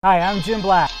Hi, I'm Jim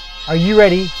Black. Are you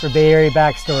ready for Bay Area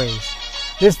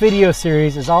Backstories? This video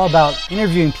series is all about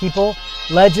interviewing people,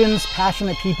 legends,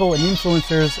 passionate people, and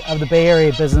influencers of the Bay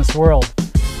Area business world.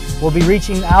 We'll be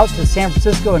reaching out to San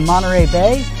Francisco and Monterey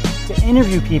Bay to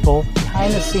interview people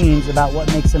behind the scenes about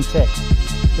what makes them tick.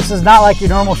 This is not like your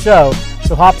normal show,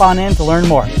 so hop on in to learn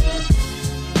more.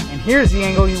 And here's the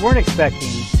angle you weren't expecting.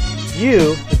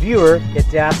 You, the viewer, get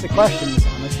to ask the questions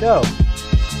on the show.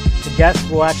 The guests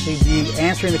will actually be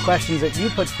answering the questions that you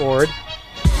put forward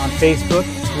on Facebook,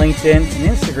 LinkedIn,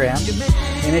 and Instagram.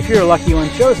 And if you're a lucky one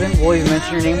chosen, we'll even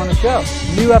mention your name on the show.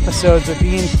 New episodes are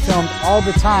being filmed all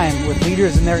the time with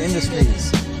leaders in their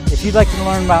industries. If you'd like to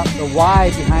learn about the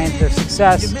why behind their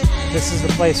success, this is the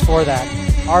place for that.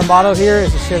 Our motto here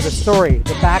is to share the story,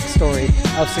 the backstory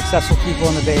of successful people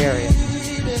in the Bay Area.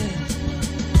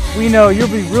 We know you'll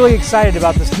be really excited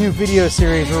about this new video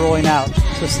series we're rolling out,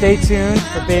 so stay tuned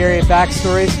for Bay Area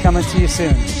Backstories coming to you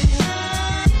soon.